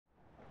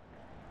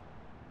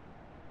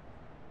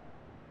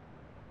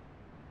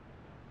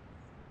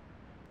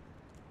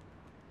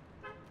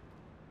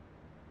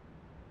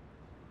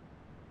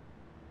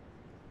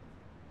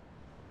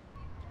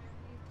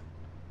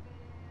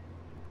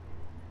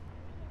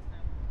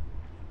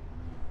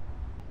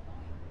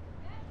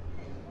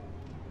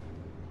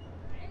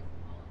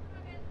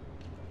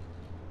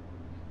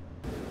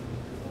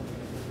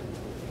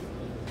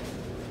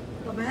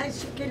طب هاي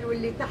شكل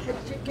واللي تحت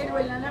شكل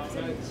ولا نفس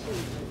الشيء؟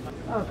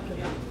 اوكي.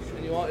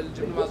 يعني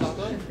الجبنة مع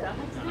زعتر؟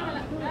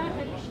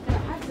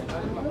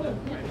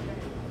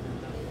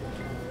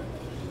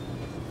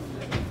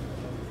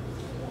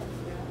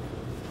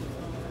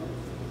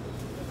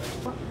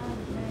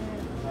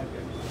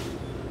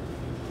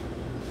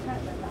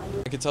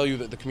 I can tell you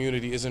that the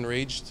community is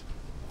enraged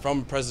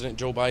from President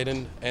Joe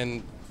Biden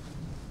and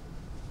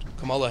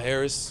Kamala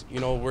Harris. You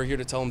know, we're here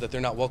to tell them that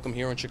they're not welcome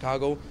here in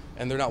Chicago,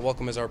 and they're not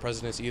welcome as our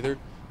presidents either.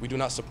 We do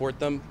not support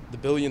them. The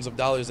billions of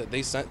dollars that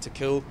they sent to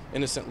kill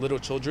innocent little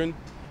children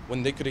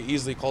when they could have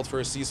easily called for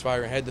a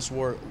ceasefire and had this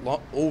war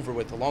over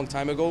with a long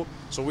time ago.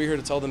 So we're here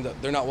to tell them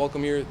that they're not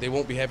welcome here. They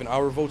won't be having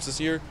our votes this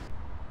year.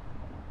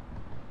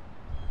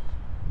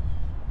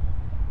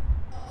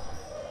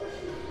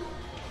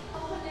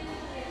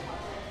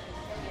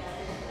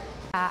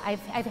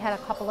 I've had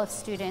a couple of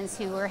students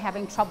who were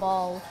having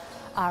trouble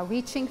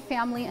reaching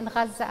family in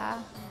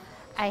Gaza.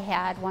 I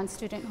had one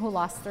student who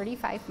lost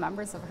 35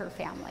 members of her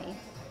family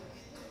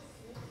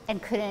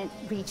and couldn't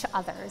reach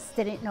others,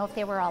 didn't know if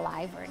they were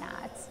alive or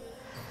not.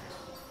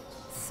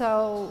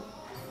 So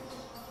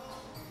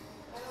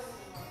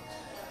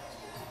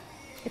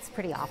it's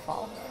pretty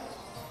awful.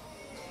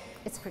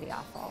 It's pretty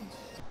awful.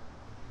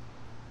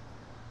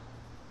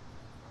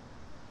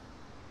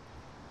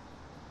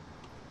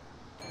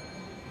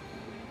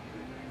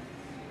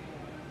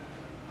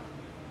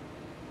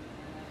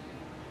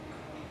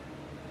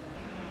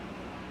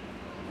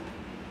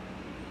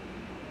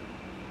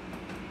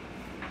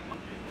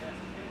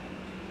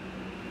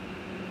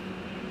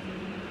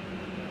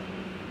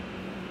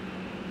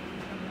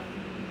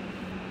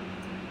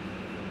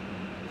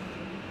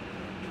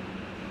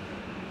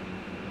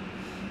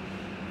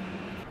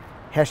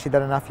 Has she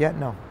done enough yet?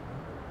 No.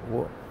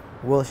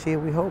 Will she?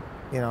 We hope,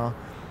 you know.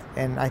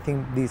 And I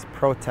think these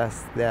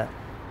protests that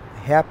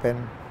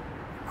happen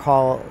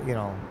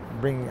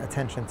bring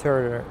attention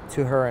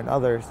to her and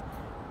others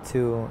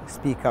to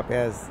speak up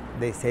as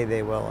they say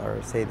they will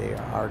or say they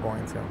are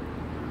going to.